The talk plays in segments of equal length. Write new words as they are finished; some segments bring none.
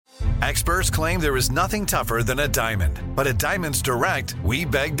Experts claim there is nothing tougher than a diamond. But at Diamonds Direct, we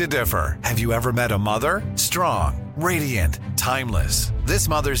beg to differ. Have you ever met a mother? Strong, radiant, timeless. This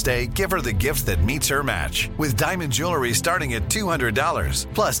Mother's Day, give her the gift that meets her match. With diamond jewelry starting at $200.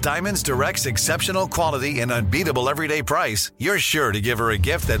 Plus Diamonds Direct's exceptional quality and unbeatable everyday price, you're sure to give her a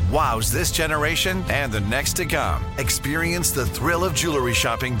gift that wows this generation and the next to come. Experience the thrill of jewelry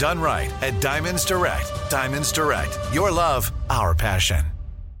shopping done right at Diamonds Direct. Diamonds Direct. Your love, our passion.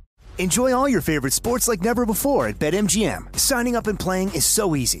 Enjoy all your favorite sports like never before at BetMGM. Signing up and playing is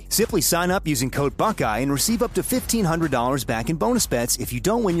so easy. Simply sign up using code Buckeye and receive up to $1,500 back in bonus bets if you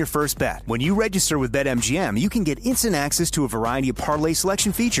don't win your first bet. When you register with BetMGM, you can get instant access to a variety of parlay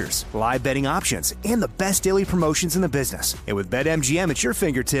selection features, live betting options, and the best daily promotions in the business. And with BetMGM at your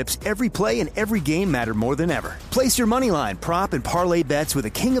fingertips, every play and every game matter more than ever. Place your moneyline, prop, and parlay bets with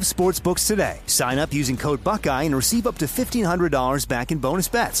the king of sportsbooks today. Sign up using code Buckeye and receive up to $1,500 back in bonus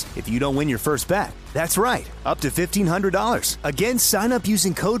bets if you don't win your first bet. That's right, up to $1,500. Again, sign up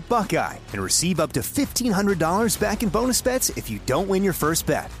using code Buckeye and receive up to $1,500 back in bonus bets if you don't win your first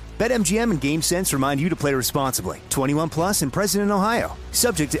bet. BetMGM and GameSense remind you to play responsibly. 21 plus and present in Ohio.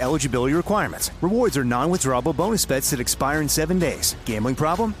 Subject to eligibility requirements. Rewards are non-withdrawable bonus bets that expire in 7 days. Gambling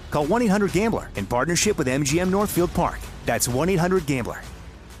problem? Call 1-800-GAMBLER in partnership with MGM Northfield Park. That's 1-800-GAMBLER.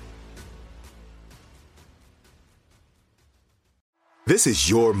 This is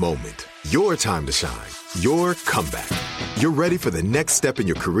your moment, your time to shine, your comeback. You're ready for the next step in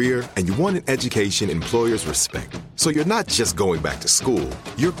your career, and you want an education employers respect. So you're not just going back to school,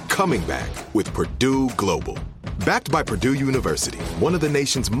 you're coming back with Purdue Global. Backed by Purdue University, one of the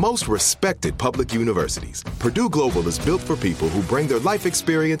nation's most respected public universities, Purdue Global is built for people who bring their life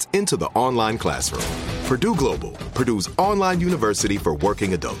experience into the online classroom. Purdue Global, Purdue's online university for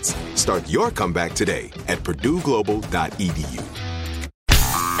working adults. Start your comeback today at purdueglobal.edu.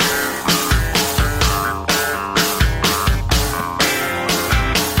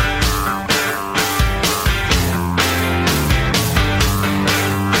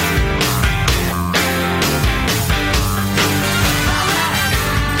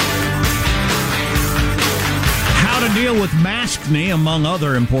 With maskne, among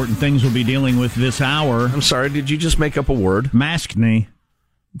other important things we'll be dealing with this hour. I'm sorry, did you just make up a word? Maskne.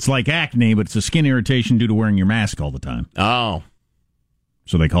 It's like acne, but it's a skin irritation due to wearing your mask all the time. Oh.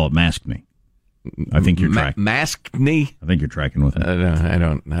 So they call it maskne. I think you're tracking. Maskne? I think you're tracking with it. I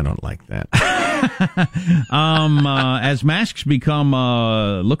don't like that. As masks become,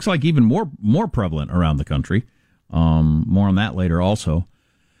 looks like even more prevalent around the country. More on that later also.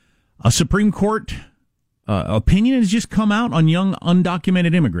 A Supreme Court opinion has just come out on young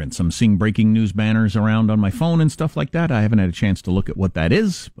undocumented immigrants. I'm seeing breaking news banners around on my phone and stuff like that. I haven't had a chance to look at what that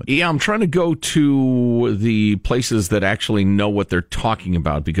is. But yeah, I'm trying to go to the places that actually know what they're talking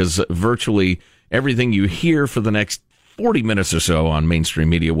about, because virtually everything you hear for the next 40 minutes or so on mainstream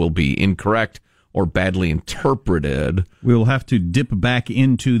media will be incorrect or badly interpreted. We'll have to dip back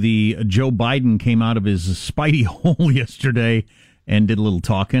into the Joe Biden came out of his Spidey hole yesterday and did a little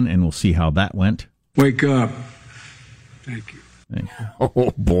talking, and we'll see how that went. Wake up. Thank you. Thank you.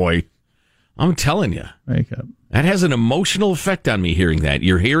 Oh, boy. I'm telling you. Wake up. That has an emotional effect on me, hearing that.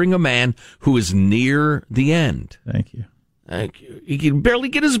 You're hearing a man who is near the end. Thank you. Thank you. He can barely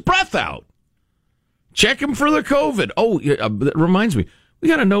get his breath out. Check him for the COVID. Oh, that reminds me. We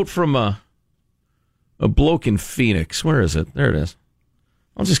got a note from a bloke in Phoenix. Where is it? There it is.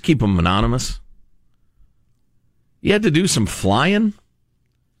 I'll just keep him anonymous. He had to do some flying.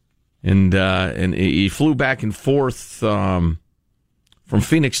 And he flew back and forth from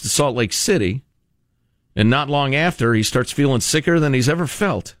Phoenix to Salt Lake City, and not long after, he starts feeling sicker than he's ever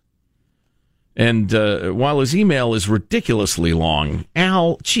felt. And while his email is ridiculously long,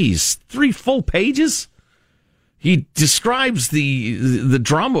 Al, 3 full pages, he describes the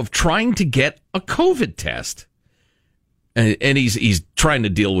drama of trying to get a COVID test. And he's trying to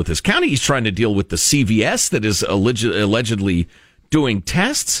deal with his county. He's trying to deal with the CVS that is allegedly doing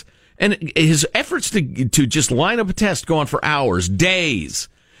tests. And his efforts to just line up a test go on for hours, days.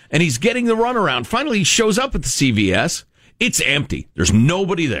 And he's getting the runaround. Finally, he shows up at the CVS. It's empty. There's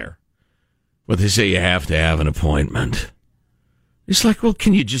nobody there. But they say you have to have an appointment. It's like, well,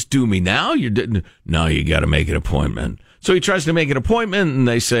 can you just do me now? No, you got to make an appointment. So he tries to make an appointment, and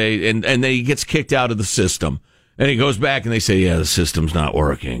they say, and then he gets kicked out of the system. And he goes back and they say, yeah, the system's not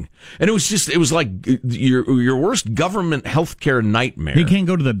working. And it was like your worst government healthcare nightmare. You can't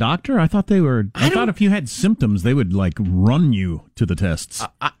go to the doctor? I thought thought if you had symptoms, they would like run you to the tests.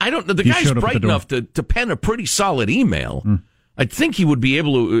 I don't know. The guy's bright enough to pen a pretty solid email. I think he would be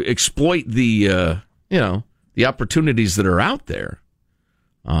able to exploit the opportunities that are out there.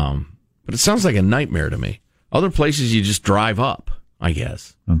 But it sounds like a nightmare to me. Other places you just drive up, I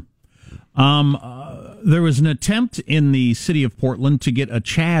guess. There was an attempt in the city of Portland to get a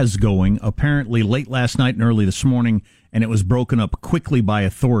Chaz going, apparently late last night and early this morning, and it was broken up quickly by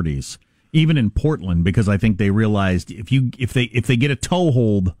authorities, even in Portland, because I think they realized if they get a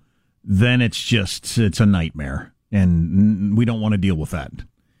toehold, then it's a nightmare, and we don't want to deal with that.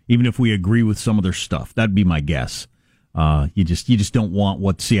 Even if we agree with some of their stuff, that'd be my guess. You just don't want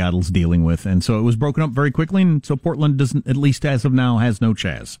what Seattle's dealing with, and so it was broken up very quickly, and so Portland doesn't, at least as of now, has no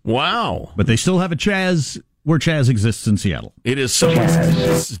Chaz. Wow! But they still have a Chaz where Chaz exists in Seattle. It is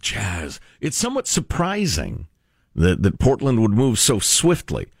Chaz. It's somewhat surprising that Portland would move so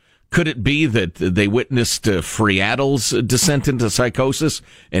swiftly. Could it be that they witnessed Freattle's descent into psychosis,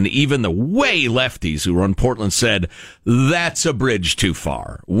 and even the way lefties who run Portland said, that's a bridge too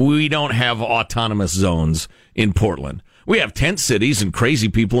far. We don't have autonomous zones in Portland. We have tent cities and crazy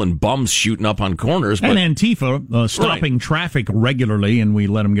people and bums shooting up on corners. But, and Antifa stopping traffic regularly, and we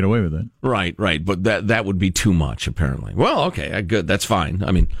let them get away with it. Right. But that would be too much, apparently. Well, okay, good. That's fine.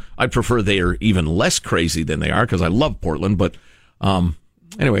 I mean, I prefer they are even less crazy than they are, because I love Portland, but...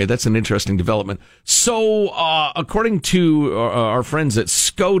 Anyway, that's an interesting development. So, according to our friends at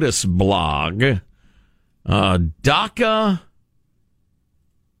SCOTUS blog, DACA...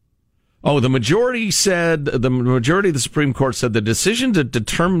 the majority of the Supreme Court said the decision to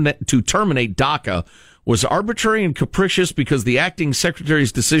terminate DACA was arbitrary and capricious because the acting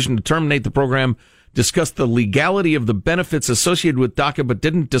secretary's decision to terminate the program discussed the legality of the benefits associated with DACA, but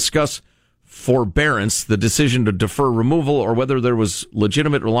didn't discuss forbearance, the decision to defer removal, or whether there was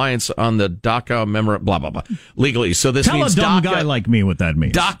legitimate reliance on the DACA memorandum, blah, blah, blah, legally. So this means Tell a dumb DACA, guy like me what that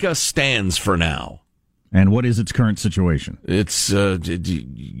means. DACA stands for now. And what is its current situation? It's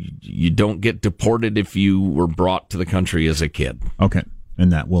you don't get deported if you were brought to the country as a kid. Okay.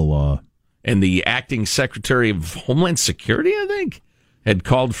 And that will... And the acting secretary of Homeland Security, I think, had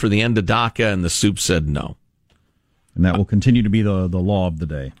called for the end of DACA, and the soup said no. And that will continue to be the law of the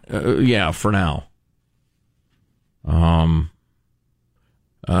day. Yeah, for now.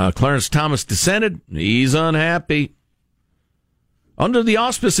 Clarence Thomas dissented. He's unhappy. Under the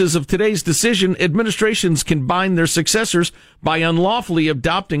auspices of today's decision, administrations can bind their successors by unlawfully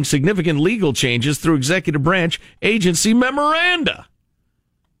adopting significant legal changes through executive branch agency memoranda.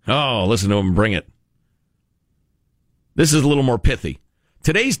 Oh, listen to him, bring it. This is a little more pithy.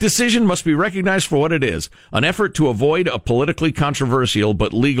 Today's decision must be recognized for what it is, an effort to avoid a politically controversial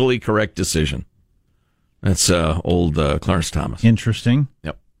but legally correct decision. That's old Clarence Thomas. Interesting.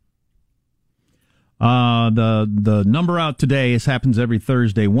 Yep. The number out today, this happens every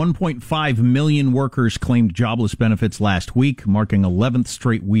Thursday, 1.5 million workers claimed jobless benefits last week, marking 11th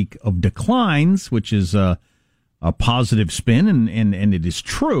straight week of declines, which is a positive spin, and it is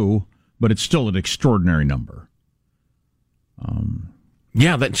true, but it's still an extraordinary number.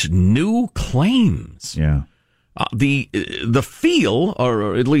 Yeah, that's new claims. Yeah. The feel,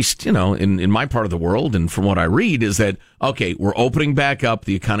 or at least, in my part of the world, and from what I read, is that, okay, we're opening back up,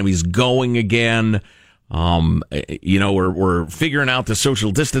 the economy's going again, we're figuring out the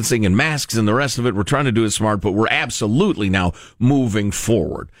social distancing and masks and the rest of it, we're trying to do it smart, but we're absolutely now moving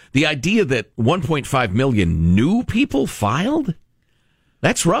forward. The idea that 1.5 million new people filed,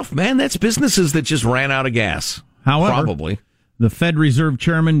 that's rough, man. That's businesses that just ran out of gas. However, probably. The Fed Reserve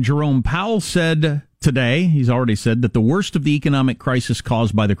Chairman Jerome Powell said today, he's already said, that the worst of the economic crisis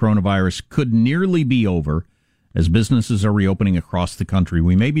caused by the coronavirus could nearly be over as businesses are reopening across the country.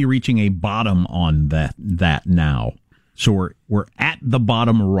 We may be reaching a bottom on that now. So we're at the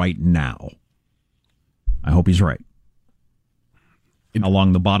bottom right now. I hope he's right. How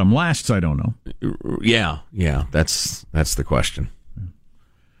long the bottom lasts, I don't know. Yeah, that's the question.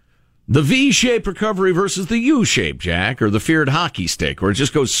 The V-shaped recovery versus the U-shape, Jack, or the feared hockey stick, where it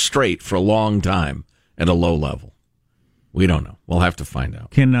just goes straight for a long time at a low level. We don't know. We'll have to find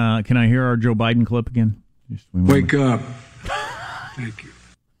out. Can I hear our Joe Biden clip again? Wake up. Thank you.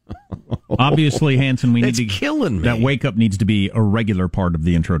 Obviously, Hanson, we need to killing me. That wake up needs to be a regular part of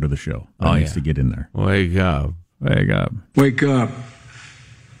the intro to the show. That needs to get in there. Wake up. Wake up. Wake up.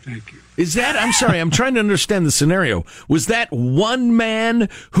 Thank you. Is that, I'm sorry, I'm trying to understand the scenario. Was that one man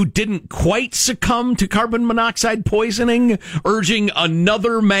who didn't quite succumb to carbon monoxide poisoning urging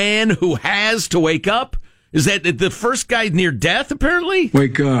another man who has to wake up? Is that the first guy near death, apparently?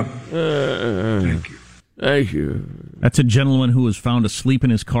 Wake up. Thank you. Thank you. That's a gentleman who was found asleep in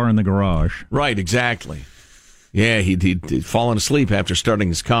his car in the garage. Right, exactly. Yeah, he'd fallen asleep after starting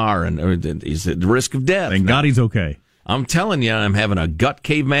his car, and he's at risk of death. Thank God he's okay. I'm telling you, I'm having a gut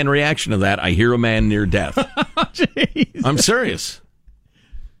caveman reaction to that. I hear a man near death. Jeez. I'm serious.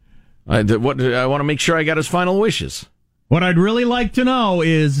 I want to make sure I got his final wishes. What I'd really like to know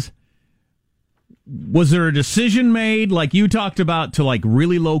is, was there a decision made, like you talked about, to like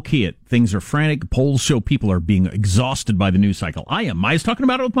really low key it? Things are frantic. Polls show people are being exhausted by the news cycle. I am. I was talking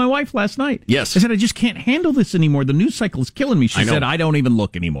about it with my wife last night. Yes. I said, I just can't handle this anymore. The news cycle is killing me. She said, I don't even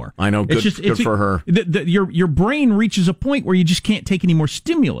look anymore. I know. Good for her. Your brain reaches a point where you just can't take any more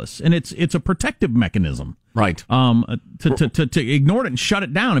stimulus, and it's a protective mechanism. Right. To ignore it and shut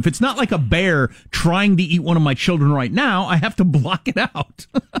it down. If it's not like a bear trying to eat one of my children right now, I have to block it out.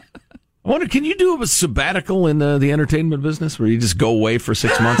 I wonder, can you do a sabbatical in the entertainment business where you just go away for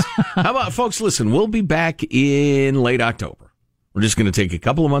 6 months? How about, folks, listen, we'll be back in late October. We're just going to take a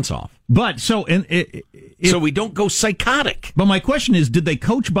couple of months off. But so we don't go psychotic. But my question is, did they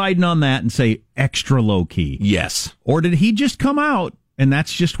coach Biden on that and say extra low key? Yes. Or did he just come out and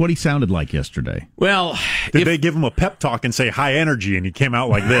that's just what he sounded like yesterday? Well, did they give him a pep talk and say high energy and he came out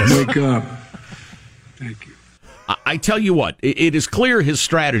like this? Wake up. Thank you. I tell you what, it is clear his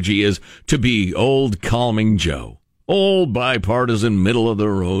strategy is to be old calming Joe. Old bipartisan,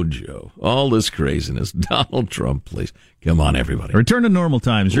 middle-of-the-road Joe. All this craziness. Donald Trump, please. Come on, everybody. Return to normal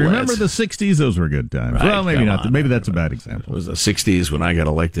times. You remember the 60s? Those were good times. Right, well, maybe not. Maybe that's a bad example. It was the 60s when I got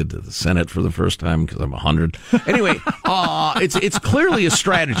elected to the Senate for the first time because I'm 100. Anyway, it's clearly a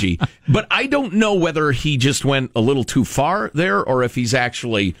strategy, but I don't know whether he just went a little too far there or if he's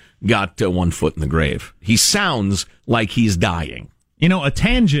actually got 1 foot in the grave. He sounds like he's dying. You know, a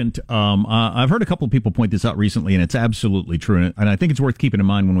tangent, I've heard a couple of people point this out recently, and it's absolutely true, and I think it's worth keeping in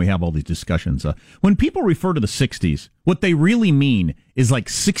mind when we have all these discussions. When people refer to the 60s, what they really mean is like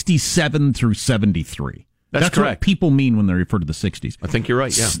 67 through 73. That's correct. What people mean when they refer to the 60s. I think you're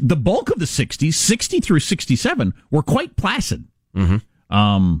right, yeah. The bulk of the 60s, 60 through 67, were quite placid.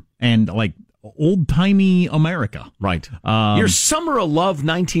 Mm-hmm. And like old-timey America. Right. Your Summer of Love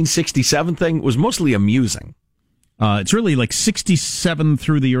 1967 thing was mostly amusing. It's really like 67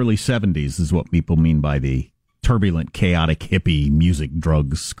 through the early 70s is what people mean by the turbulent, chaotic, hippie music,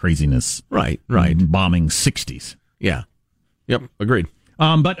 drugs, craziness. Right. Bombing 60s. Yeah. Yep, agreed.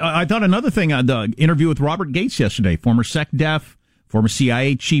 But I thought another thing, the interview with Robert Gates yesterday, former SecDef, former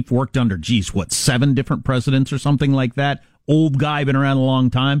CIA chief, worked under, 7 different presidents or something like that. Old guy, been around a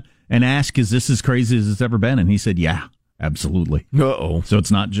long time, and asked, is this as crazy as it's ever been? And he said, yeah. Absolutely. Uh-oh. So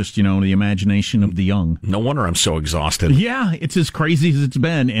it's not just, the imagination of the young. No wonder I'm so exhausted. Yeah, it's as crazy as it's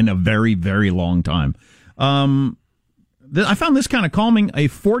been in a very, very long time. I found this kind of calming. A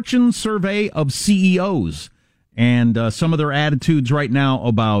Fortune survey of CEOs and some of their attitudes right now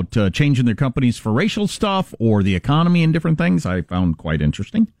about changing their companies for racial stuff or the economy and different things, I found quite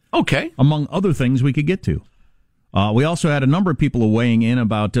interesting. Okay. Among other things we could get to. We also had a number of people weighing in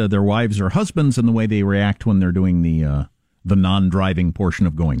about their wives or husbands and the way they react when they're doing the non-driving portion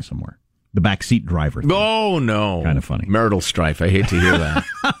of going somewhere. The backseat driver thing. Oh, no. Kind of funny. Marital strife. I hate to hear that.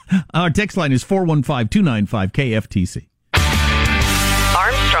 Our text line is 415-295-KFTC.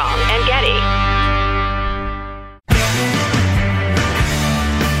 Armstrong and Getty.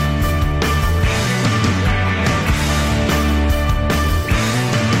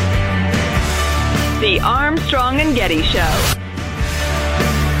 The Armstrong and Getty Show.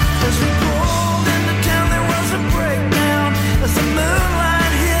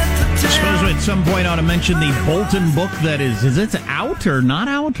 Suppose we at some point ought to mention the Bolton book that is it out or not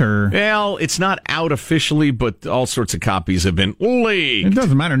out? Or well, it's not out officially, but all sorts of copies have been leaked. It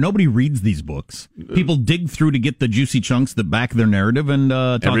doesn't matter. Nobody reads these books. People dig through to get the juicy chunks that back their narrative and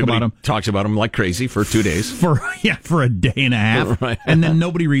talk about them. Talks about them like crazy for 2 days. For a day and a half. Right. And then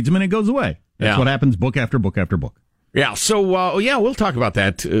nobody reads them and it goes away. That's what happens book after book after book. Yeah, so, we'll talk about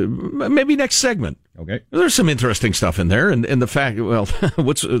that maybe next segment. Okay. There's some interesting stuff in there, and the fact,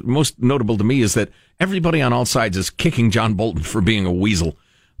 what's most notable to me is that everybody on all sides is kicking John Bolton for being a weasel.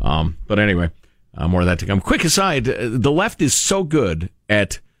 But anyway, more of that to come. Quick aside, the left is so good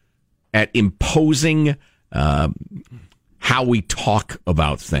at imposing how we talk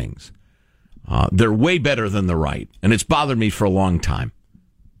about things. They're way better than the right, and it's bothered me for a long time.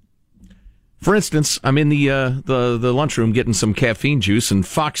 For instance, I'm in the lunchroom getting some caffeine juice, and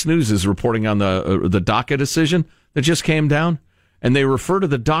Fox News is reporting on the DACA decision that just came down, and they refer to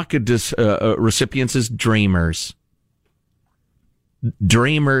the DACA recipients as dreamers.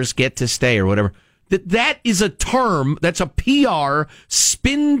 Dreamers get to stay, or whatever. That is a term, that's a PR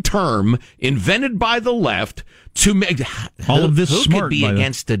spin term invented by the left to make all of this who smart, could be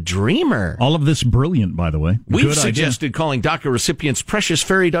against a dreamer. All of this brilliant, by the way. We've suggested calling DACA recipients precious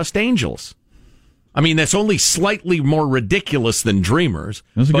fairy dust angels. I mean, that's only slightly more ridiculous than dreamers.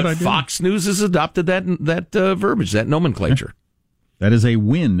 That's a good but idea. Fox News has adopted that verbiage, that nomenclature. That is a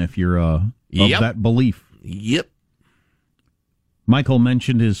win if you're of that belief. Yep. Michael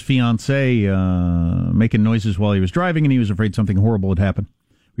mentioned his fiancée making noises while he was driving, and he was afraid something horrible had happened.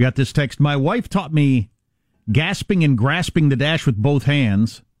 We got this text. My wife taught me gasping and grasping the dash with both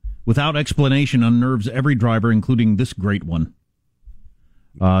hands without explanation unnerves every driver, including this great one.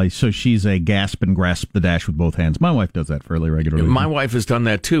 So she's a gasp and grasp the dash with both hands. My wife does that fairly regularly. My wife has done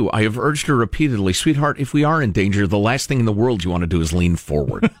that too. I have urged her repeatedly, sweetheart, if we are in danger, the last thing in the world you want to do is lean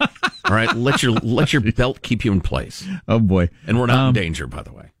forward. All right, let your belt keep you in place. Oh boy, and we're not in danger, by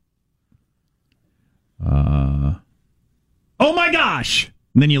the way. Oh my gosh!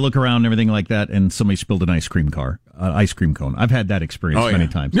 And then you look around and everything like that, and somebody spilled an ice cream cone. I've had that experience many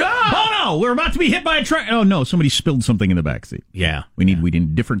times. Oh no, we're about to be hit by a truck. Oh no, somebody spilled something in the backseat. Yeah, we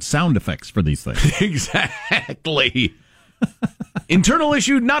need different sound effects for these things. Exactly. Internal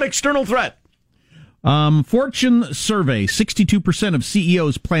issue, not external threat. Fortune survey: 62% of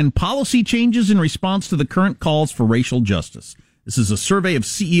CEOs plan policy changes in response to the current calls for racial justice. This is a survey of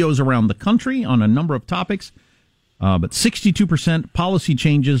CEOs around the country on a number of topics. But 62% policy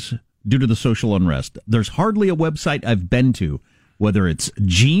changes due to the social unrest. There's hardly a website I've been to, whether it's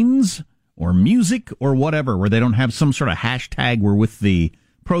jeans or music or whatever, where they don't have some sort of hashtag we're with the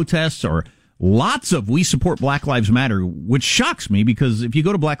protests, or lots of We Support Black Lives Matter, which shocks me because if you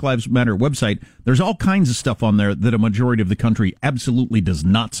go to Black Lives Matter website, there's all kinds of stuff on there that a majority of the country absolutely does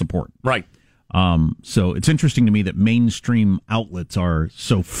not support. Right. So it's interesting to me that mainstream outlets are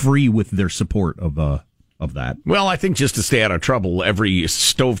so free with their support of that. Well, I think just to stay out of trouble, every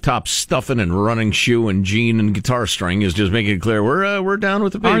stovetop stuffing and running shoe and jean and guitar string is just making it clear we're down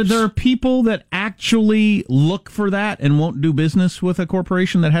with the peeps. Are there people that actually look for that and won't do business with a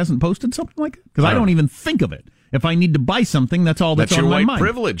corporation that hasn't posted something like it? Because I don't even think of it. If I need to buy something, that's all that's on my mind. That's your white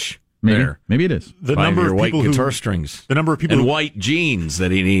privilege. Maybe it is. The number of white people guitar strings. The number of people and white jeans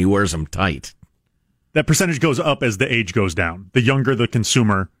that he wears them tight. That percentage goes up as the age goes down. The younger the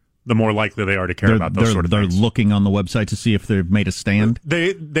consumer, the more likely they are to care about those sort of things. They're looking on the website to see if they've made a stand.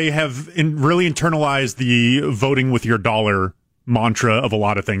 They have really internalized the voting with your dollar mantra of a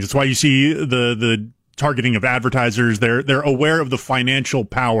lot of things. It's why you see the targeting of advertisers. They're aware of the financial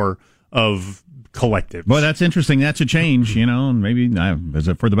power of collectives. Well, that's interesting. That's a change, and maybe is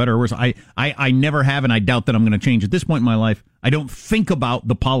it for the better or worse? I never have, and I doubt that I'm going to change at this point in my life. I don't think about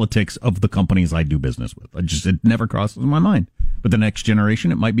the politics of the companies I do business with. It never crosses my mind. But the next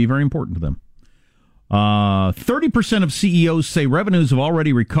generation, it might be very important to them. 30% of CEOs say revenues have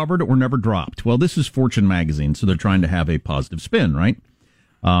already recovered or never dropped. Well, this is Fortune magazine, so they're trying to have a positive spin, right?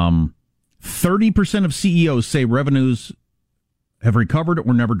 30% of CEOs say revenues have recovered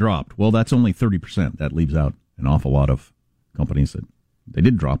or never dropped. Well, that's only 30%. That leaves out an awful lot of companies that they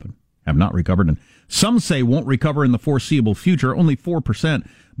did drop and have not recovered. And some say won't recover in the foreseeable future, only 4%.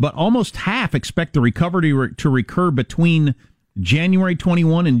 But almost half expect the recovery to recur between January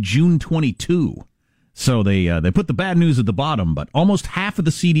 21 and June 22. So they put the bad news at the bottom, but almost half of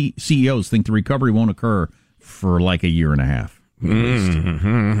the CEOs think the recovery won't occur for like a year and a half.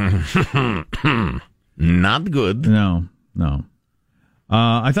 Not good. No.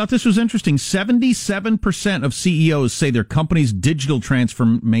 I thought this was interesting. 77% of CEOs say their company's digital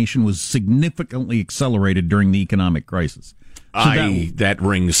transformation was significantly accelerated during the economic crisis. So that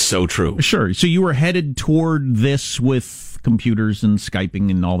rings so true. Sure. So you were headed toward this with computers and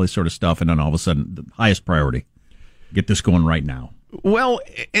Skyping and all this sort of stuff, and then all of a sudden, the highest priority, get this going right now. Well,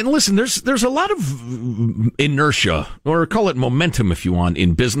 and listen, there's a lot of inertia, or call it momentum if you want,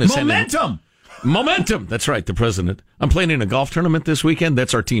 in business. Momentum. That's right, the president. I'm playing in a golf tournament this weekend.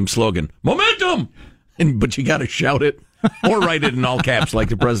 That's our team slogan. Momentum! But you got to shout it or write it in all caps like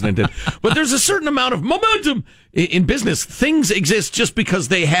the president did. But there's a certain amount of momentum in business. Things exist just because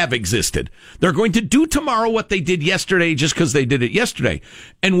they have existed. They're going to do tomorrow what they did yesterday just because they did it yesterday.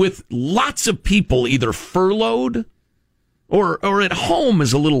 And with lots of people either furloughed or at home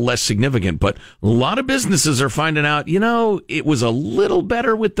is a little less significant, but a lot of businesses are finding out, it was a little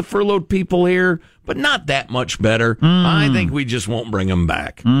better with the furloughed people here, but not that much better. I think we just won't bring them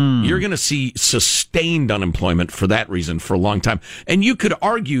back. You're going to see sustained unemployment for that reason for a long time. And you could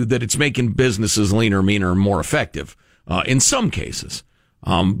argue that it's making businesses leaner, meaner, and more effective in some cases.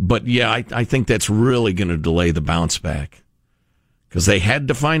 But yeah, I think that's really going to delay the bounce back. Because they had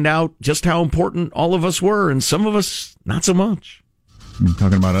to find out just how important all of us were, and some of us, not so much. You're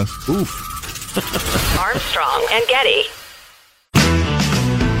talking about us? Oof. Armstrong and Getty. You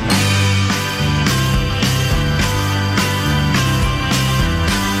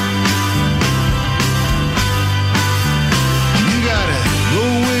gotta go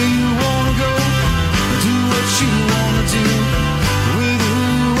where you wanna go, do what you wanna do,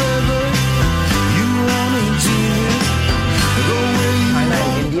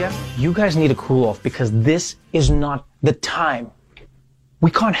 you guys need to cool off because this is not the time. We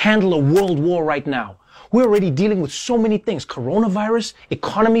can't handle a world war right now. We're already dealing with so many things. Coronavirus,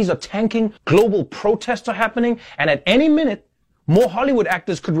 economies are tanking, global protests are happening, and at any minute, more Hollywood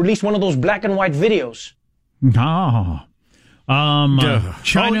actors could release one of those black and white videos. China.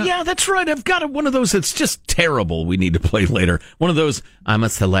 Oh, yeah, that's right. I've got one of those that's just terrible we need to play later. One of those, I'm a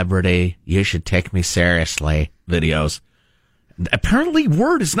celebrity, you should take me seriously videos. Apparently,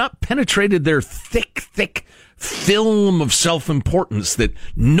 word has not penetrated their thick film of self-importance that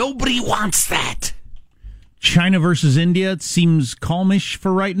nobody wants that. China versus India, it seems calmish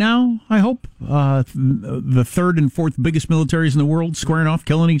for right now, I hope. The third and fourth biggest militaries in the world squaring off,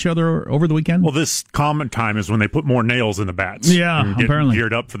 killing each other over the weekend. Well, this common time is when they put more nails in the bats. Yeah, and get apparently.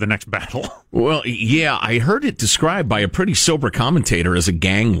 geared up for the next battle. Well, yeah, I heard it described by a pretty sober commentator as a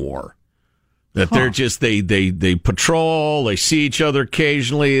gang war. That they're just, they patrol, they see each other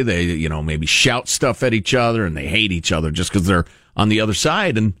occasionally, they, maybe shout stuff at each other, and they hate each other just because they're on the other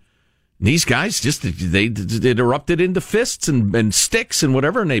side. And these guys just, they erupted into fists and sticks and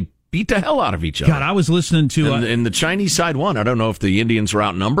whatever, and they beat the hell out of each other. God, I was listening to... And the Chinese side won. I don't know if the Indians are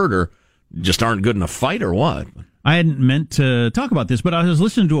outnumbered or just aren't good in a fight or what. I hadn't meant to talk about this, but I was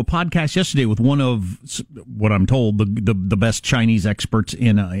listening to a podcast yesterday with one of what I'm told the best Chinese experts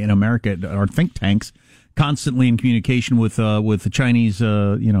in America, our think tanks, constantly in communication with the Chinese,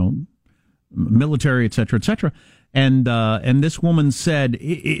 military, et cetera, et cetera. And this woman said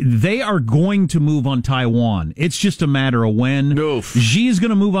they are going to move on Taiwan. It's just a matter of when. Oof. Xi is going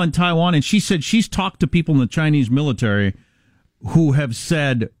to move on Taiwan, and she said she's talked to people in the Chinese military who have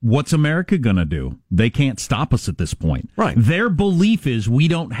said, what's America going to do? They can't stop us at this point. Right. Their belief is we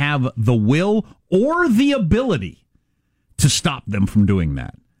don't have the will or the ability to stop them from doing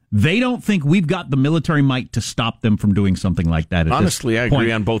that. They don't think we've got the military might to stop them from doing something like that at Honestly, this I point.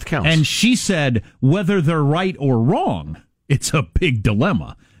 agree on both counts. And she said, whether they're right or wrong, it's a big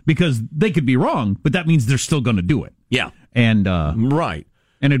dilemma because they could be wrong, but that means they're still going to do it. Yeah. And right.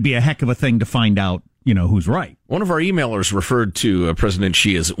 And it'd be a heck of a thing to find out, who's right. One of our emailers referred to President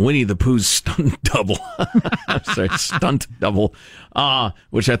Xi as Winnie the Pooh's stunt double. Sorry, stunt double,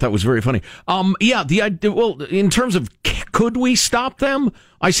 which I thought was very funny. Yeah, the idea, well, in terms of could we stop them?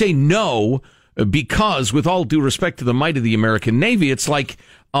 I say no, because with all due respect to the might of the American Navy, it's like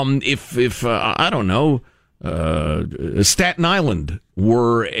if I don't know, Staten Island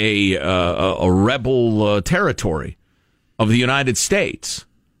were a rebel territory of the United States.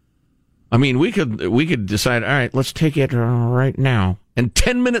 I mean, we could decide, all right, let's take it right now. And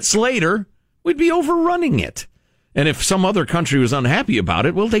 10 minutes later, we'd be overrunning it. And if some other country was unhappy about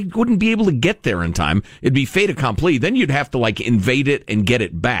it, well, they wouldn't be able to get there in time. It'd be fait accompli. Then you'd have to, invade it and get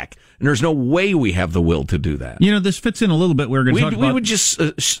it back. And there's no way we have the will to do that. This fits in a little bit. We're going to talk about... We would just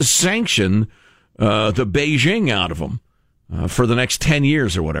sanction the Beijing out of them for the next 10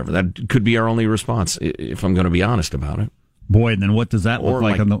 years or whatever. That could be our only response, if I'm going to be honest about it. Boy, and then what does that look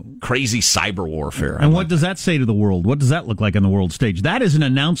like on the crazy cyber warfare? And what does that say to the world? What does that look like on the world stage? That is an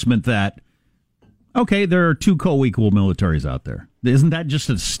announcement that, okay, there are two co-equal militaries out there. Isn't that just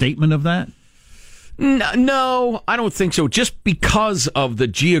a statement of that? No, I don't think so. Just because of the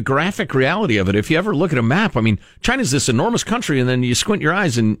geographic reality of it. If you ever look at a map, I mean, China's this enormous country, and then you squint your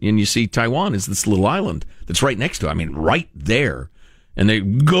eyes and you see Taiwan is this little island that's right next to it. I mean, right there. And they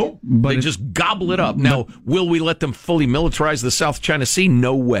just gobble it up. Now, will we let them fully militarize the South China Sea?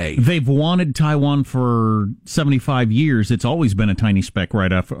 No way. They've wanted Taiwan for 75 years. It's always been a tiny speck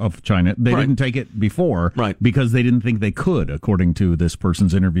right off of China. They didn't take it before because they didn't think they could, according to this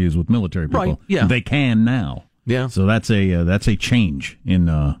person's interviews with military people. Right, yeah. They can now. Yeah. So that's a change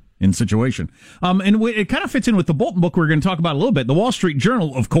in situation. And it kind of fits in with the Bolton book we're going to talk about a little bit. The Wall Street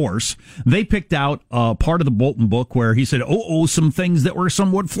Journal, of course, they picked out part of the Bolton book where he said, some things that were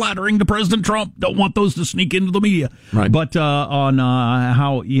somewhat flattering to President Trump. Don't want those to sneak into the media. Right. But on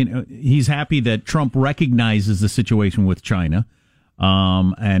how he's happy that Trump recognizes the situation with China.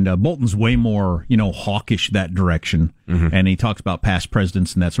 And Bolton's way more, hawkish that direction. Mm-hmm. And he talks about past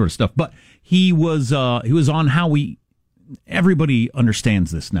presidents and that sort of stuff. But he was on how everybody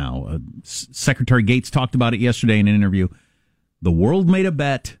understands this now. Secretary Gates talked about it yesterday in an interview. The world made a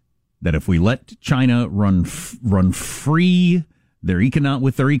bet that if we let China run free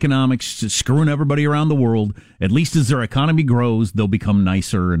with their economics, screwing everybody around the world, at least as their economy grows, they'll become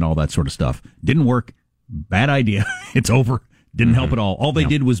nicer and all that sort of stuff. Didn't work. Bad idea. It's over. Didn't help at all. All they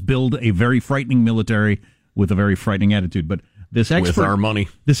did was build a very frightening military with a very frightening attitude. But this expert, with our money,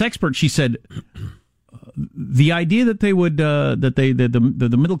 she said, the idea that they would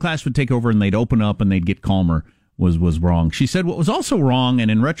the middle class would take over and they'd open up and they'd get calmer was wrong. She said what was also wrong,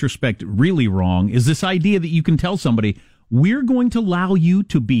 and in retrospect really wrong, is this idea that you can tell somebody, we're going to allow you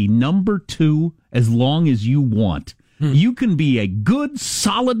to be number 2 as long as you want. You can be a good,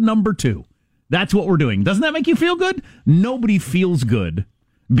 solid number 2. That's what we're doing. Doesn't that make you feel good? Nobody feels good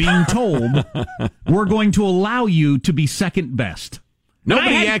being told we're going to allow you to be second best.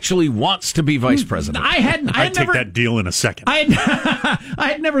 Nobody actually wants to be vice president. I'd take that deal in a second. I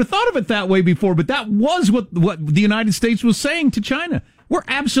had never thought of it that way before, but that was what the United States was saying to China. We're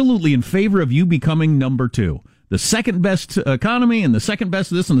absolutely in favor of you becoming number 2. The second best economy and the second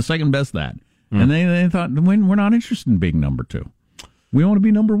best this and the second best that. And they thought, we're not interested in being number 2. We want to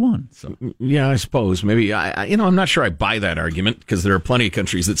be number 1. So yeah, I suppose maybe I'm not sure I buy that argument, because there are plenty of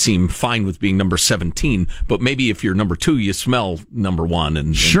countries that seem fine with being number 17. But maybe if you're number 2, you smell number 1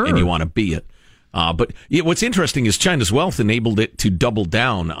 and you want to be it. But what's interesting is China's wealth enabled it to double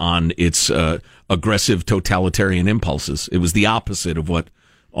down on its aggressive totalitarian impulses. It was the opposite of what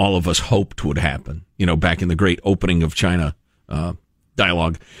all of us hoped would happen. Back in the great opening of China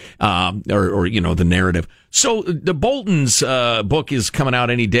dialogue, or the narrative. So the Bolton's book is coming out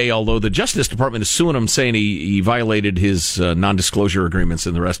any day, although the Justice Department is suing him, saying he violated his non-disclosure agreements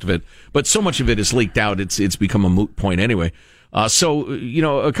and the rest of it. But so much of it is leaked out, it's become a moot point anyway. So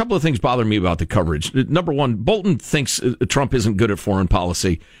a couple of things bother me about the coverage. Number one, Bolton thinks Trump isn't good at foreign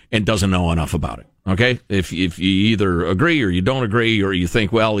policy and doesn't know enough about it. Okay? If you either agree or you don't agree, or you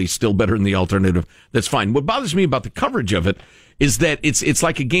think, well, he's still better than the alternative, that's fine. What bothers me about the coverage of it is that it's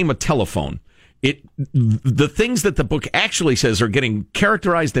like a game of telephone. The things that the book actually says are getting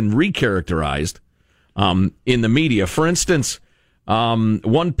characterized and recharacterized in the media. For instance,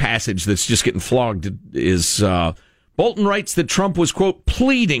 one passage that's just getting flogged is Bolton writes that Trump was, quote,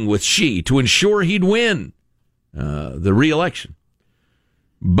 pleading with Xi to ensure he'd win the re-election.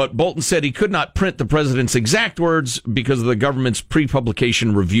 But Bolton said he could not print the president's exact words because of the government's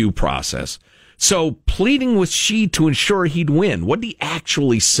pre-publication review process. So, pleading with Xi to ensure he'd win. What did he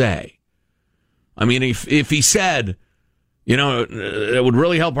actually say? I mean, if he said, it would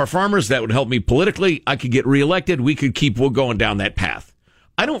really help our farmers, that would help me politically, I could get reelected, we'll going down that path.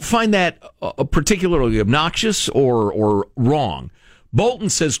 I don't find that particularly obnoxious or wrong. Bolton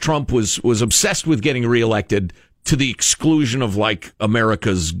says Trump was obsessed with getting reelected to the exclusion of, like,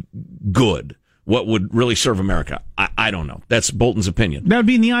 America's good. What would really serve America? I don't know. That's Bolton's opinion. That would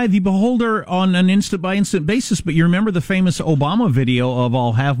be in the eye of the beholder on an instant-by-instant basis, but you remember the famous Obama video of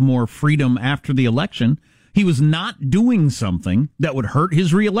I'll have more freedom after the election. He was not doing something that would hurt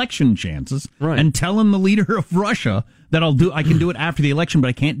his re-election chances, right, and telling the leader of Russia that I can do it after the election, but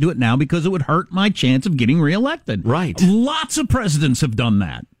I can't do it now because it would hurt my chance of getting reelected. Right. Lots of presidents have done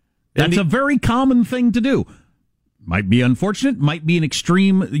that. That's a very common thing to do. Might be unfortunate, might be an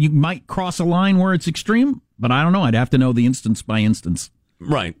extreme, you might cross a line where it's extreme, but I don't know. I'd have to know the instance by instance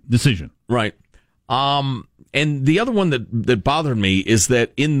decision. Right. And the other one that bothered me is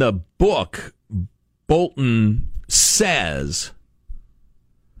that in the book, Bolton says,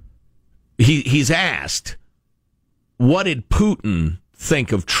 he's asked, what did Putin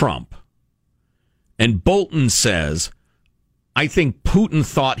think of Trump? And Bolton says, I think Putin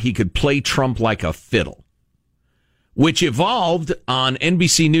thought he could play Trump like a fiddle, which evolved on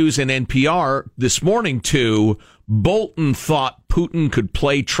NBC News and NPR this morning to Bolton thought Putin could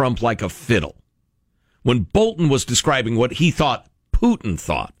play Trump like a fiddle, when Bolton was describing what he thought Putin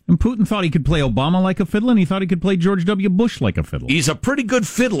thought. And Putin thought he could play Obama like a fiddle, and he thought he could play George W. Bush like a fiddle. He's a pretty good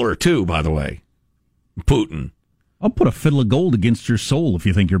fiddler, too, by the way, Putin. I'll put a fiddle of gold against your soul if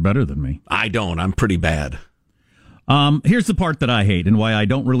you think you're better than me. I don't. I'm pretty bad. Here's the part that I hate and why I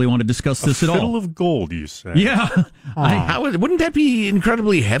don't really want to discuss this at all. A fiddle of gold, you say? Yeah. Wouldn't that be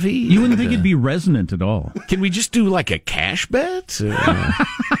incredibly heavy? You wouldn't think it'd be resonant at all. Can we just do like a cash bet?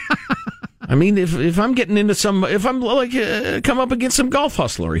 I mean, if I'm getting into if I'm like come up against some golf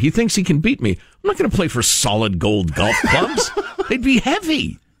hustler, he thinks he can beat me, I'm not going to play for solid gold golf clubs. They'd be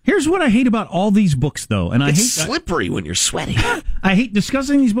heavy. Here's what I hate about all these books, though, and it's slippery when you're sweating. I hate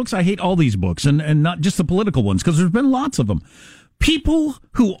discussing these books. I hate all these books, and not just the political ones, because there's been lots of them. People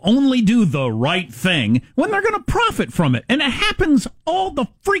who only do the right thing when they're going to profit from it, and it happens all the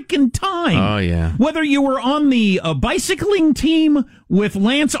freaking time. Oh yeah. Whether you were on the bicycling team with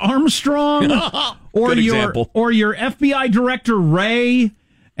Lance Armstrong, or your FBI director Ray.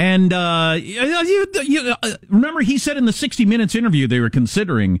 And remember, he said in the 60 Minutes interview they were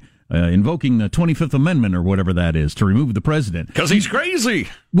considering invoking the 25th Amendment or whatever that is to remove the president. Because he's crazy.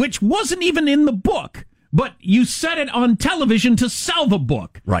 Which wasn't even in the book. but you said it on television to sell the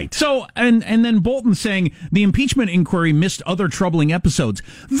book. Right. So, and then Bolton saying the impeachment inquiry missed other troubling episodes.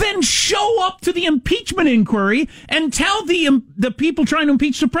 Then show up to the impeachment inquiry and tell the people trying to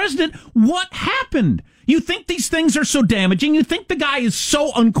impeach the president what happened. You think these things are so damaging? You think the guy is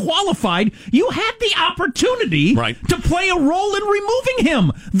so unqualified? You had the opportunity to play a role in removing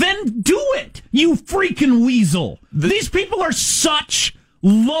him. Then do it, you freaking weasel. These people are such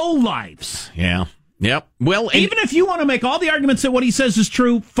lowlifes. Yeah. Yep. Well, even if you want to make all the arguments that what he says is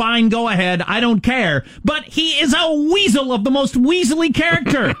true, fine, go ahead. I don't care. But he is a weasel of the most weaselly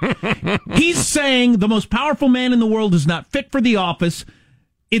character. He's saying the most powerful man in the world is not fit for the office.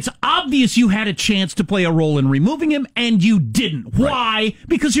 It's obvious you had a chance to play a role in removing him, and you didn't. Why?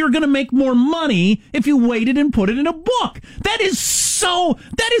 Because you're going to make more money if you waited and put it in a book. That is so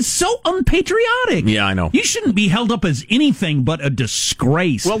unpatriotic. Yeah, I know. You shouldn't be held up as anything but a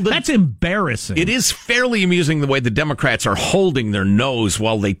disgrace. Well, that's embarrassing. It is fairly amusing the way the Democrats are holding their nose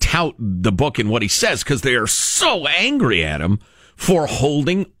while they tout the book and what he says, because they are so angry at him for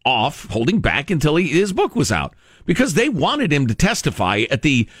holding back until his book was out. Because they wanted him to testify at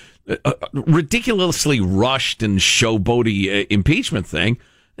the ridiculously rushed and showboaty impeachment thing.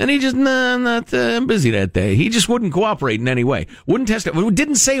 And he just, I'm busy that day. He just wouldn't cooperate in any way. Wouldn't testify.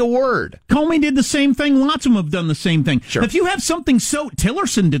 Didn't say a word. Comey did the same thing. Lots of them have done the same thing. Sure. If you have something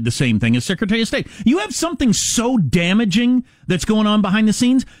Tillerson did the same thing as Secretary of State. You have something so damaging that's going on behind the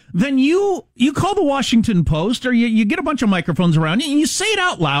scenes, then you call the Washington Post or you get a bunch of microphones around you and you say it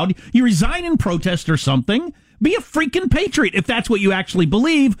out loud. You resign in protest or something. Be a freaking patriot if that's what you actually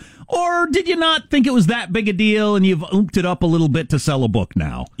believe. Or did you not think it was that big a deal and you've oomped it up a little bit to sell a book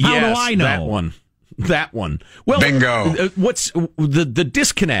now? How do I know? That one. Well, bingo. What's the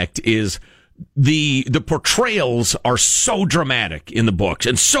disconnect is the portrayals are so dramatic in the books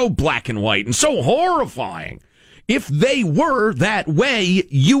and so black and white and so horrifying. If they were that way,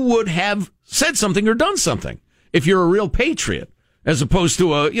 you would have said something or done something if you're a real patriot, as opposed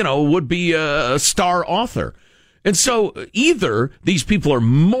to would-be a star author. And so either these people are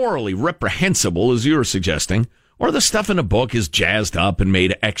morally reprehensible, as you were suggesting, or the stuff in a book is jazzed up and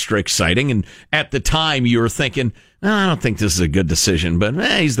made extra exciting. And at the time, you were thinking, I don't think this is a good decision, but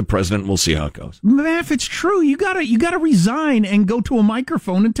he's the president. We'll see how it goes. Man, if it's true, you gotta resign and go to a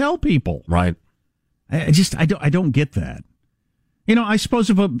microphone and tell people. Right. I don't get that. I suppose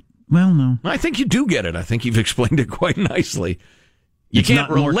no. I think you do get it. I think you've explained it quite nicely. You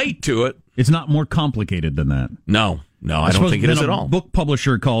can't relate to it. It's not more complicated than that. No, I don't think it is at all. A book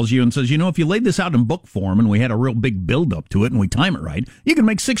publisher calls you and says, if you laid this out in book form and we had a real big build-up to it and we time it right, you can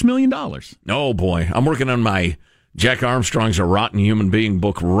make $6 million. Oh, boy. I'm working on my Jack Armstrong's a Rotten Human Being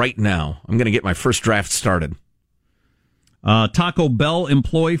book right now. I'm going to get my first draft started. Taco Bell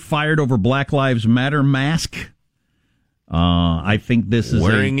employee fired over Black Lives Matter mask. I think this is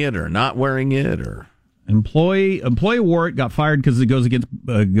wearing it or not wearing it or... Employee wore it, got fired because it goes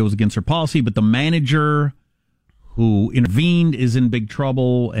against her policy, but the manager who intervened is in big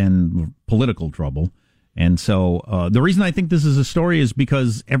trouble and political trouble. And so the reason I think this is a story is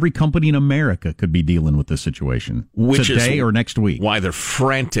because every company in America could be dealing with this situation today or next week. Why they're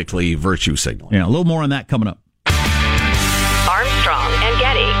frantically virtue signaling. Yeah, a little more on that coming up. Armstrong and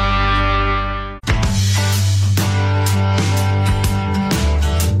Getty.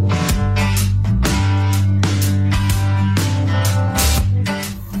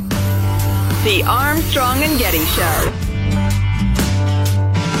 The Armstrong and Getty Show.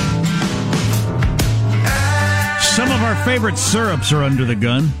 Some of our favorite syrups are under the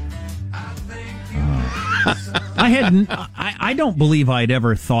gun. I don't believe I'd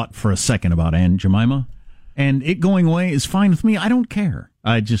ever thought for a second about Aunt Jemima, and it going away is fine with me. I don't care.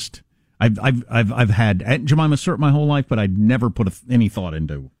 I've had Aunt Jemima syrup my whole life, but I'd never put any thought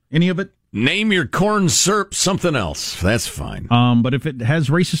into any of it. Name your corn syrup something else. That's fine. But if it has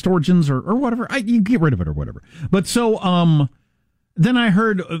racist origins or whatever, you get rid of it or whatever. But so, then I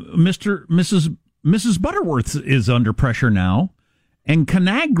heard Mrs. Butterworth is under pressure now, and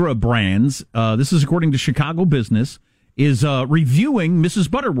Conagra Brands, this is according to Chicago Business, is reviewing Mrs.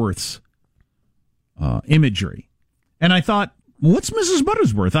 Butterworth's imagery. And I thought, what's Mrs.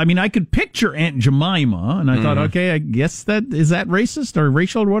 Butterworth? I mean, I could picture Aunt Jemima, and I thought, okay, I guess is that racist or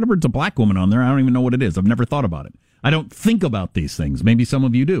racial or whatever? It's a black woman on there. I don't even know what it is. I've never thought about it. I don't think about these things. Maybe some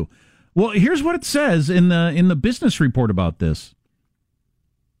of you do. Well, here's what it says in the business report about this.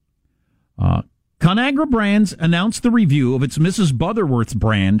 Conagra Brands announced the review of its Mrs. Butterworth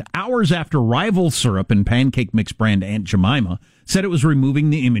brand hours after rival syrup and pancake mix brand Aunt Jemima said it was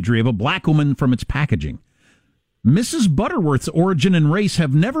removing the imagery of a black woman from its packaging. Mrs. Butterworth's origin and race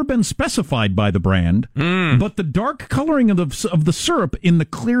have never been specified by the brand, but the dark coloring of the syrup in the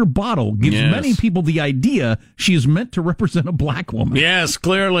clear bottle gives many people the idea she is meant to represent a black woman. Yes,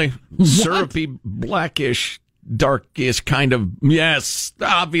 clearly. Syrupy, blackish, darkish kind of, yes,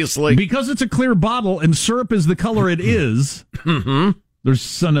 obviously. Because it's a clear bottle and syrup is the color it is,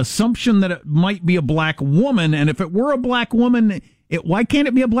 there's an assumption that it might be a black woman, and if it were a black woman... why can't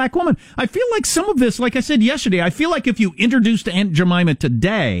it be a black woman? I feel like some of this, like I said yesterday, I feel like if you introduced Aunt Jemima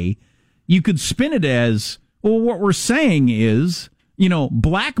today, you could spin it as, well, what we're saying is,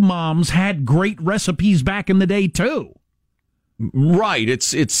 black moms had great recipes back in the day, too. Right.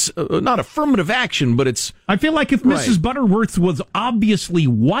 It's not affirmative action, but it's... I feel like if Mrs. Butterworth was obviously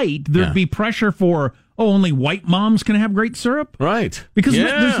white, there'd be pressure for... only white moms can have great syrup? Right. Because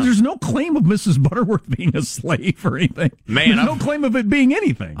there's no claim of Mrs. Butterworth being a slave or anything. Man, there's no claim of it being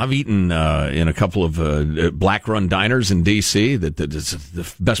anything. I've eaten in a couple of black-run diners in D.C. that is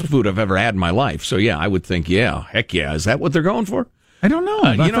the best food I've ever had in my life. So, I would think, heck yeah. Is that what they're going for? I don't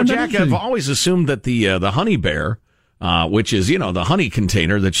know. Jack, I've always assumed that the Honey Bear, which is, the honey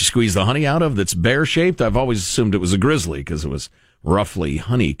container that you squeeze the honey out of that's bear-shaped, I've always assumed it was a grizzly because it was roughly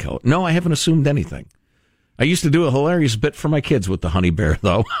honey-coated. No, I haven't assumed anything. I used to do a hilarious bit for my kids with the honey bear,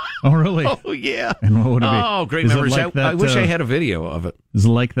 though. Oh, really? Oh, yeah. And what would it be? Oh, great memories. Like I wish I had a video of it. Is it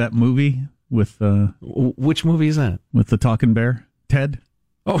like that movie with... which movie is that? With the talking bear? Ted?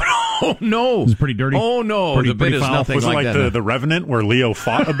 Oh, no. It was pretty dirty. Oh, no. The bit is nothing was like it that. The Revenant where Leo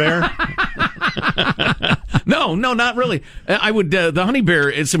fought a bear? No, not really. I would the honey bear.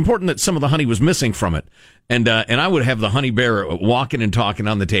 It's important that some of the honey was missing from it, and I would have the honey bear walking and talking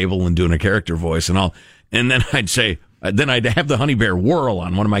on the table and doing a character voice and all, and then I'd say, then I'd have the honey bear whirl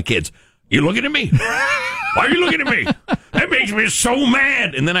on one of my kids. You looking at me? Why are you looking at me? That makes me so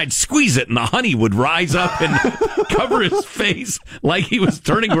mad. And then I'd squeeze it, and the honey would rise up and cover his face like he was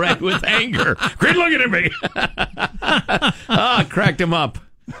turning red with anger. Quit looking at me. It cracked him up.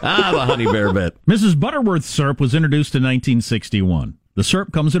 The honey bear bit. Mrs. Butterworth's syrup was introduced in 1961. The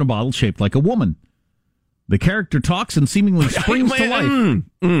syrup comes in a bottle shaped like a woman. The character talks and seemingly springs to life.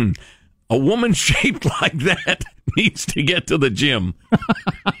 A woman shaped like that needs to get to the gym.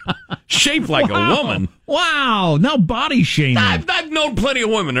 Shaped like a woman? Wow. Now body shaming. I've known plenty of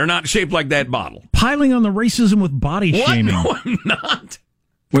women that are not shaped like that bottle. Piling on the racism with body shaming. No, I'm not.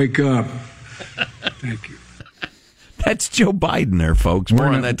 Wake up. Thank you. That's Joe Biden there, folks. More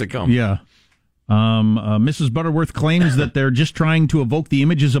on that to come. Yeah. Mrs. Butterworth claims that they're just trying to evoke the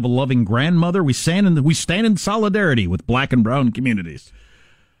images of a loving grandmother. We stand in solidarity with black and brown communities.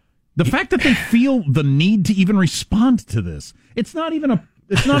 The fact that they feel the need to even respond to this. It's not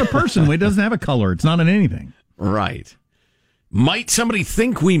a person. It doesn't have a color. It's not in anything. Right. Might somebody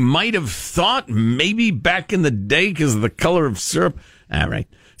think we might have thought maybe back in the day because of the color of syrup? All right.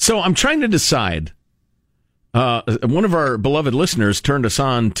 So I'm trying to decide. One of our beloved listeners turned us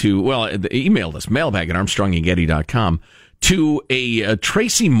on to, emailed us, mailbag@armstrongandgetty.com, to a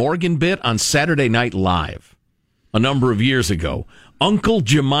Tracy Morgan bit on Saturday Night Live a number of years ago. Uncle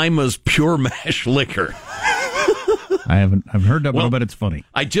Jemima's Pure Mash Liquor. I've heard that one, but it's funny.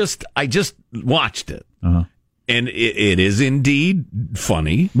 I just watched it. Uh-huh. And it is indeed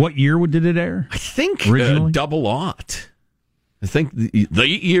funny. What year did it air? I think originally? double aught. I think the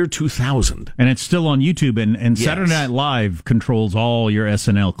year 2000. And it's still on YouTube, and yes. Saturday Night Live controls all your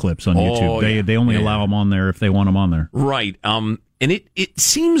SNL clips on YouTube. They only allow them on there if they want them on there. Right. And it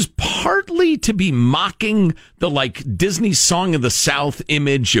seems partly to be mocking the Disney Song of the South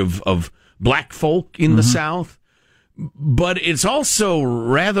image of black folk in the South, but it's also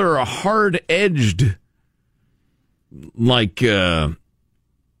rather a hard-edged,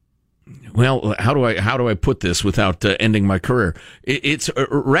 how do I put this without ending my career? It's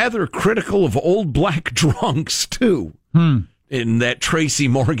rather critical of old black drunks too, in that Tracy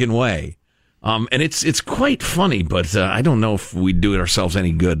Morgan way. And it's quite funny, but I don't know if we do it ourselves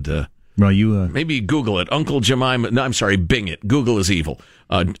any good. Maybe Google it. Uncle Jemima. No, I'm sorry, Bing it. Google is evil.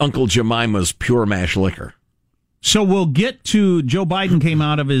 Uncle Jemima's Pure Mash Liquor. So we'll get to Joe Biden came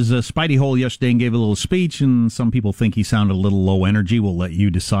out of his Spidey hole yesterday and gave a little speech, and some people think he sounded a little low energy. We'll let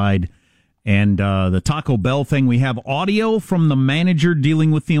you decide. And the Taco Bell thing, we have audio from the manager dealing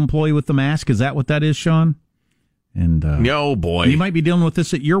with the employee with the mask. Is that what that is, Sean? And oh boy, you might be dealing with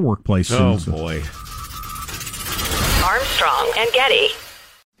this at your workplace soon. Oh boy. Armstrong and Getty.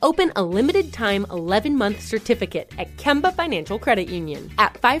 Open a limited-time 11-month certificate at Kemba Financial Credit Union.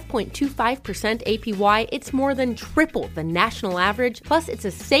 At 5.25% APY, it's more than triple the national average, plus it's a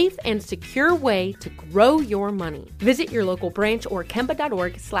safe and secure way to grow your money. Visit your local branch or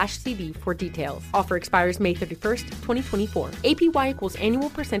kemba.org/cb for details. Offer expires May 31st, 2024. APY equals annual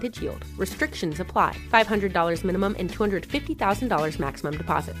percentage yield. Restrictions apply. $500 minimum and $250,000 maximum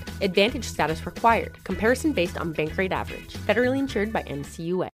deposit. Advantage status required. Comparison based on bank rate average. Federally insured by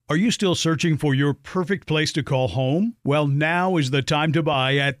NCUA. Are you still searching for your perfect place to call home? Well, now is the time to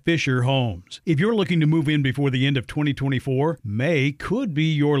buy at Fisher Homes. If you're looking to move in before the end of 2024, May could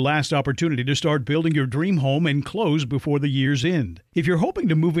be your last opportunity to start building your dream home and close before the year's end. If you're hoping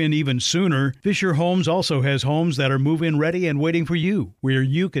to move in even sooner, Fisher Homes also has homes that are move-in ready and waiting for you, where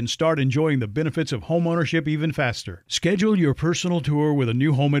you can start enjoying the benefits of homeownership even faster. Schedule your personal tour with a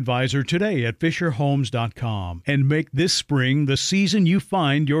new home advisor today at FisherHomes.com and make this spring the season you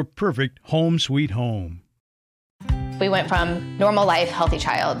find your perfect home sweet home. We went from normal life, healthy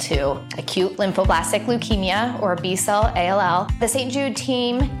child to acute lymphoblastic leukemia, or B-cell ALL. The St. Jude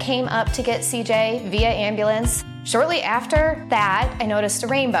team came up to get CJ via ambulance. Shortly after that, I noticed a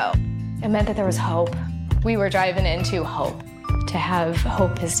rainbow. It meant that there was hope. We were driving into hope. To have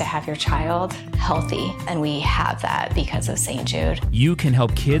hope is to have your child healthy, and we have that because of St. Jude. You can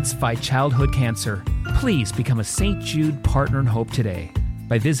help kids fight childhood cancer. Please become a St. Jude Partner in Hope today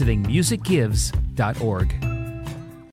by visiting musicgives.org.